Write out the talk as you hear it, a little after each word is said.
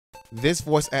This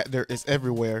voice actor is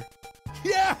everywhere.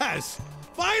 Yes!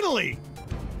 Finally!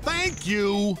 Thank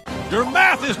you! Your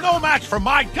math is no match for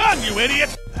my gun, you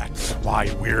idiot! That's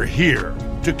why we're here.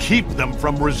 To keep them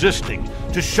from resisting.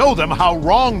 To show them how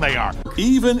wrong they are.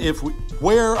 Even if we...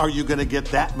 Where are you gonna get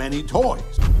that many toys?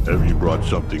 Have you brought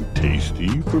something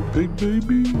tasty for Big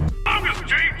Baby? August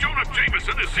J. Jonah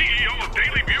Jameson, the CEO of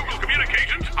Daily Bugle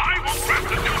Communications. I won't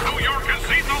rest until New York has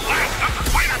seen the last of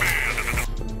Spider-Man.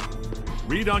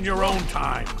 Read on your own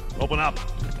time. Open up.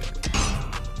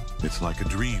 It's like a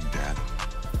dream, Dad.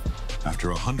 After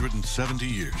 170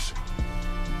 years,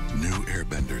 new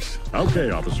airbenders. Okay,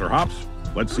 Officer Hops.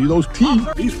 Let's see those teeth.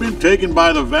 He's been taken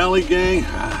by the Valley Gang.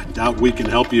 I doubt we can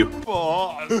help you.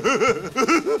 Why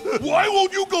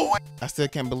won't you go? I still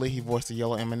can't believe he voiced the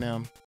yellow M&M.